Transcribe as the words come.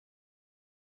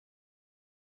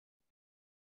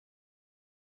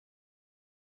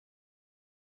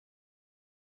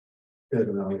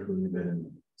Kevin, obviously you've been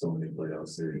in so many playoff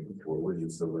series before. What do you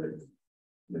feel like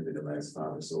maybe the last 5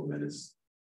 or so minutes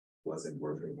wasn't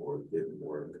working or didn't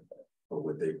work, or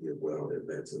what they did well that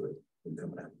led to it in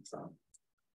coming out the top?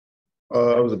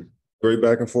 It was a great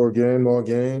back and forth game all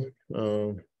game.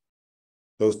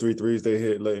 Those 3 threes they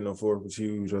hit late in the fourth was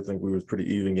huge. I think we was pretty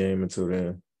even game until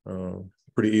then.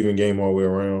 Pretty even game all the way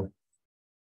around.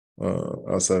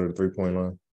 Outside of the 3-point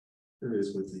line.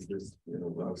 Curious with you, just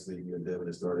obviously you and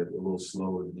Devin started a little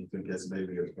slower. Do you think that's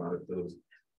maybe a product of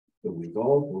the week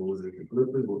off, or was it the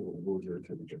Clippers? What was your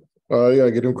attribution? Yeah, I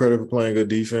give them credit for playing good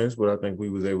defense, but I think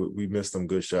we missed some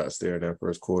good shots there in that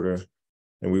first quarter,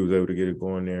 and we was able to get it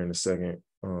going there in the second,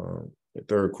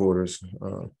 third quarters.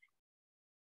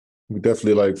 We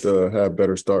definitely like to have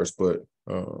better starts, but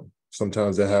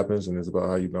sometimes that happens, and it's about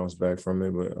how you bounce back from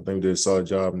it. But I think we did a solid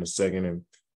job in the second and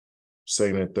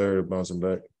third of bouncing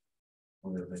back.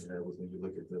 One other thing that was when you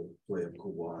look at the play of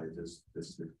Kawhi, just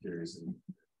curious and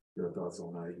your thoughts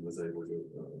on how he was able to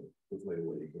play the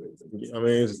way he could. I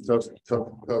mean, it's tough.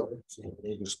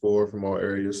 He can score from all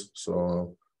areas,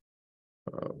 so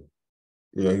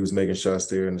he was making shots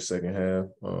there in the second half.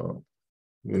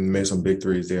 And made some big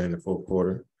threes there in the fourth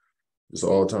quarter. He's an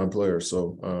all-time player,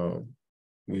 so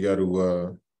we got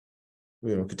to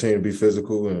continue to be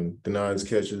physical and deny his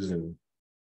catches and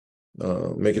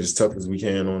make it as tough as we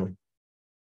can on him.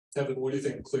 Kevin, what do you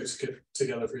think clicks get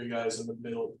together for you guys in the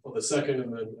middle of the second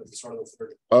and then at the start of the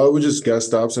third? We just got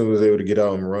stops and was able to get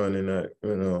out and run and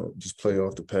just play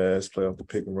off the pass, play off the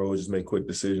pick and roll, just make quick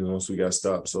decisions once we got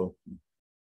stopped. So,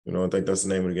 I think that's the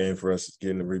name of the game for us,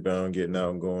 getting the rebound, getting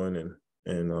out and going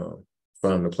and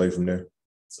finding the play from there.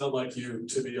 It's not like you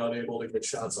to be unable to get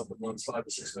shots up in 5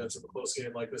 to 6 minutes of a close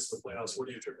game like this in the playoffs. What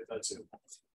do you attribute that to?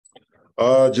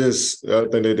 I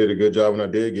think they did a good job when I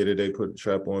did get it. They put the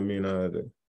trap on me and I had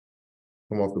to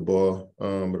come off the ball.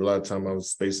 But a lot of time I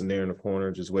was spacing there in the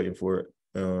corner, just waiting for it.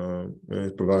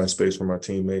 And providing space for my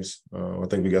teammates. I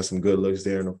think we got some good looks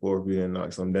there in the fourth. We didn't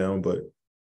knock some down, but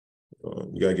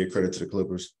you got to give credit to the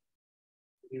Clippers.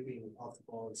 You being off the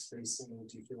ball and spacing,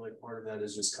 do you feel like part of that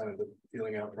is just kind of the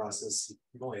feeling out process?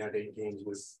 You've only had 8 games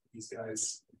with these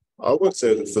guys. I would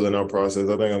say it's a filling out process.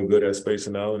 I think I'm good at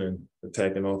spacing out and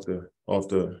attacking off the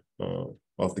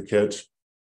catch.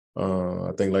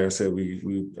 I think, like I said,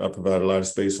 I provide a lot of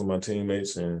space for my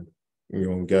teammates, and we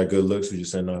got good looks. We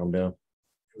just said knock them down.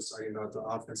 I was talking about the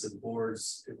offensive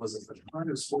boards. It wasn't the kind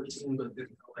of 14, but it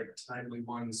felt like timely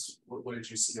ones. What did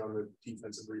you see on the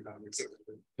defensive rebounding?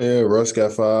 Yeah, Russ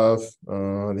got 5.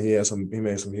 He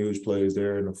made some huge plays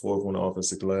there in the fourth on the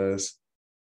offensive glass.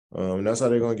 And that's how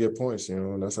they're going to get points.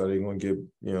 That's how they're going to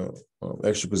get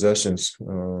extra possessions.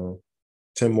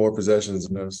 10 more possessions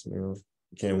than us. You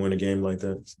can't win a game like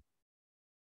that.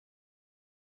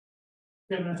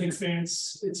 Kevin, I think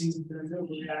fans, it's easy to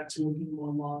overreact to a game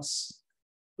 1 loss.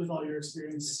 With all your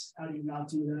experience, how do you not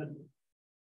do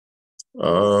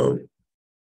that?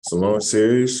 It's a long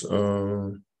series.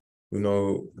 We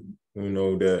know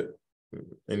that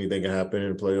anything can happen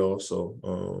in the playoffs.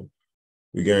 So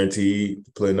we guaranteed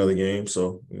to play another game.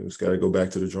 So we just got to go back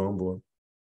to the drawing board.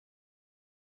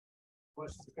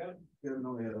 Questions, Kevin? Kevin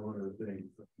only had one other thing.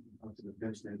 Up to the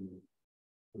bench, and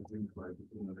things like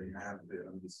they have there.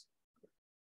 I'm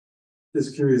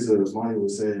just curious. Monty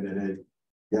was saying that hey.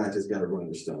 Yeah, I just got to run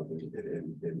the stuff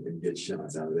and get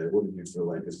shots out of there. What do you feel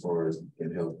like as far as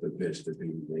can help the bench to be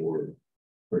more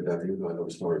productive? Even though I know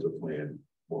the stars are playing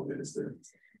more minutes there.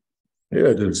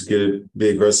 Yeah, just be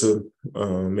aggressive,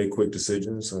 make quick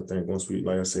decisions. I think once we,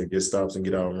 like I said, get stops and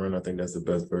get out and run, I think that's the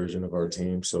best version of our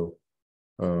team. So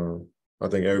I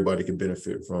think everybody can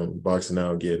benefit from boxing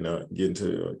out, getting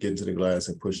to the glass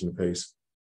and pushing the pace.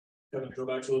 Kevin, go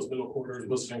back to those middle quarters.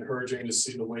 Was it encouraging to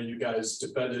see the way you guys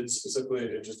defended specifically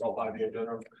and just all 5 in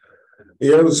general?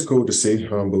 Yeah, it was cool to see,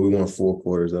 but we won 4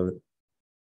 quarters of it.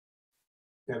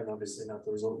 Kevin, obviously not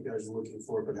the result you guys were looking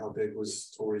for, but how big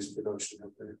was Torrey's production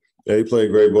up there? Yeah, he played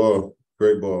great ball.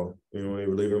 Great ball. They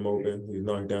were leaving him open. He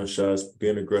knocked down shots,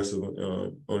 being aggressive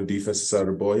on the defensive side of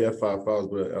the ball. He had 5 fouls,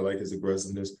 but I like his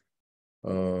aggressiveness. He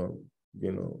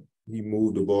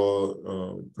moved the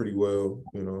ball pretty well.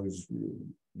 He's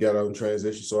got out in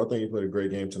transition. So I think he played a great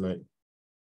game tonight.